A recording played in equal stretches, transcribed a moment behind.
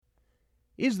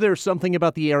Is there something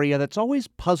about the area that's always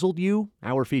puzzled you?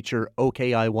 Our feature,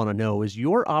 OK, I Want to Know, is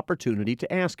your opportunity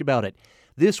to ask about it.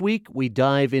 This week, we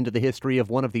dive into the history of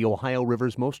one of the Ohio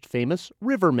River's most famous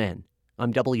rivermen.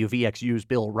 I'm WVXU's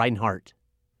Bill Reinhart.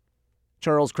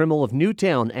 Charles Krimmel of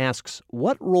Newtown asks,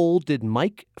 what role did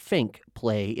Mike Fink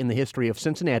play in the history of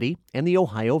Cincinnati and the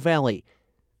Ohio Valley?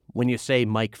 When you say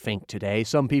Mike Fink today,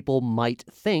 some people might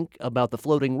think about the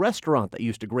floating restaurant that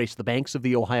used to grace the banks of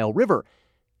the Ohio River.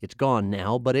 It's gone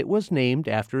now, but it was named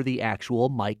after the actual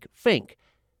Mike Fink.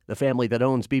 The family that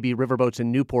owns BB Riverboats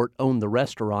in Newport owned the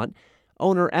restaurant.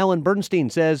 Owner Alan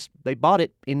Bernstein says they bought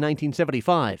it in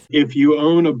 1975. If you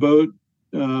own a boat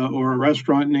or a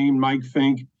restaurant named Mike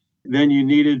Fink, then you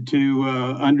needed to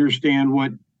understand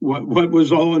what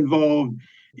was all involved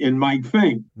in Mike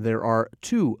Fink. There are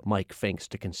two Mike Finks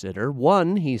to consider.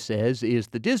 One, he says, is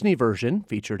the Disney version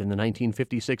featured in the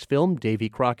 1956 film Davy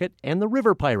Crockett and the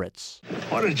River Pirates.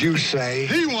 What did you say?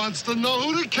 He wants to know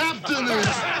who the captain is.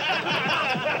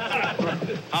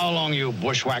 How long you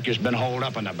bushwhackers been holed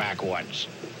up in the backwoods?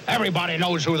 Everybody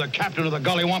knows who the captain of the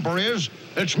Gully Wumper is.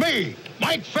 It's me,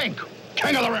 Mike Fink,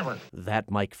 King of the River. That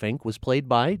Mike Fink was played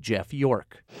by Jeff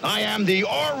York. I am the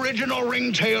original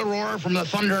ringtail roarer from the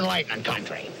Thunder and Lightning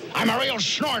country. I'm a real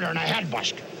snorter and a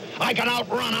headbuster. I can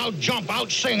outrun, out-jump,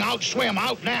 out-sing, out-swim,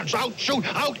 out-dance, out-shoot,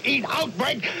 out-eat,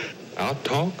 out-break.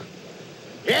 Out-talk?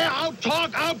 Yeah,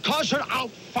 out-talk, out-cuss, and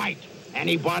out-fight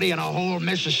anybody in a whole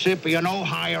Mississippi and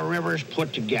Ohio rivers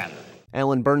put together.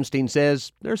 Alan Bernstein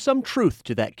says there's some truth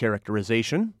to that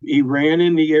characterization. He ran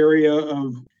in the area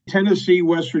of Tennessee,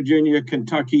 West Virginia,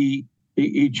 Kentucky.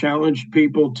 He challenged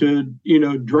people to,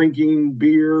 drinking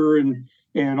beer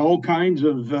and all kinds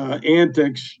of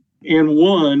antics, and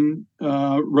won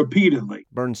repeatedly.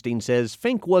 Bernstein says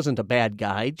Fink wasn't a bad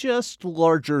guy, just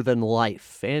larger than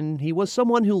life, and he was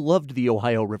someone who loved the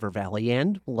Ohio River Valley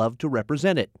and loved to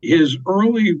represent it. His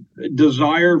early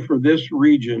desire for this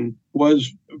region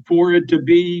was for it to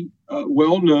be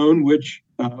well known, which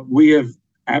we have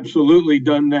absolutely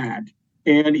done that.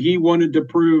 And he wanted to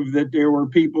prove that there were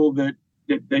people that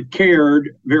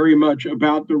cared very much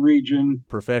about the region.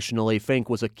 Professionally, Fink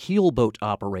was a keelboat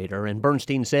operator, and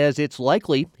Bernstein says it's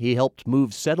likely he helped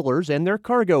move settlers and their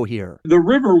cargo here. The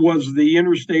river was the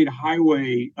interstate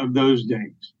highway of those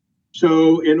days.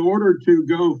 So in order to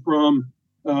go from,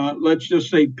 let's just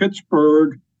say,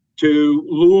 Pittsburgh to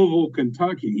Louisville,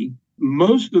 Kentucky,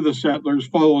 most of the settlers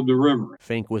followed the river.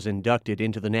 Fink was inducted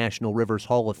into the National Rivers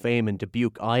Hall of Fame in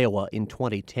Dubuque, Iowa in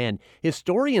 2010.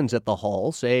 Historians at the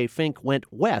hall say Fink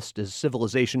went west as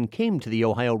civilization came to the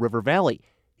Ohio River Valley.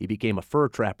 He became a fur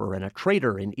trapper and a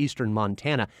trader in eastern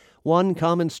Montana. One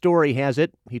common story has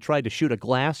it he tried to shoot a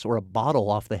glass or a bottle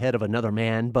off the head of another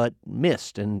man, but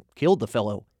missed and killed the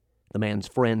fellow. The man's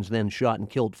friends then shot and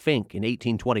killed Fink in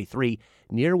 1823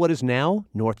 near what is now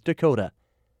North Dakota.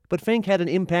 But Fink had an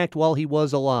impact while he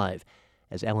was alive.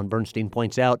 As Alan Bernstein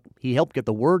points out, he helped get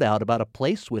the word out about a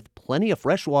place with plenty of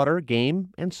freshwater, game,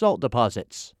 and salt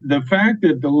deposits. The fact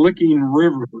that the Licking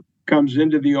River comes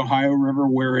into the Ohio River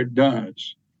where it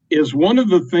does is one of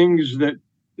the things that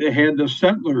had the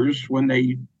settlers, when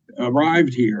they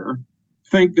arrived here,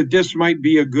 think that this might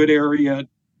be a good area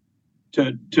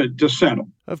to settle.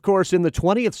 Of course, in the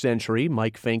 20th century,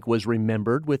 Mike Fink was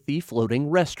remembered with the floating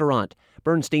restaurant.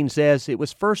 Bernstein says it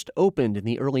was first opened in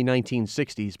the early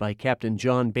 1960s by Captain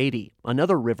John Beatty,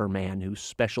 another riverman who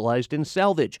specialized in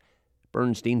salvage.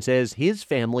 Bernstein says his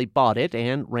family bought it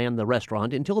and ran the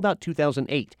restaurant until about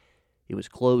 2008. It was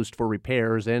closed for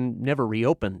repairs and never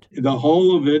reopened. The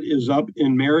whole of it is up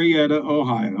in Marietta,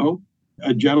 Ohio.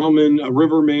 A gentleman, a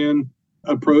riverman,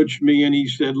 approached me and he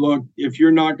said, look, if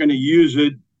you're not going to use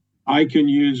it, I can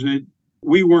use it.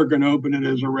 We weren't going to open it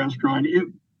as a restaurant.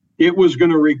 It was going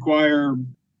to require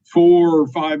 $4 or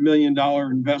 $5 million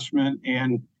investment,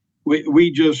 and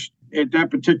we just, at that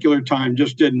particular time,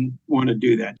 just didn't want to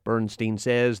do that. Bernstein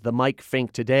says the Mike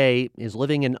Fink today is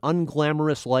living an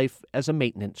unglamorous life as a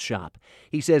maintenance shop.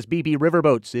 He says BB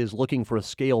Riverboats is looking for a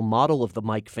scale model of the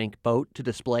Mike Fink boat to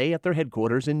display at their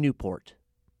headquarters in Newport.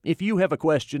 If you have a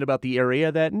question about the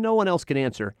area that no one else can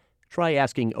answer, try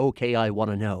asking OK, I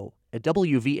Want to Know at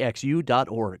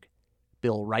WVXU.org.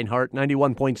 Bill Reinhart,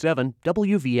 91.7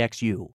 WVXU.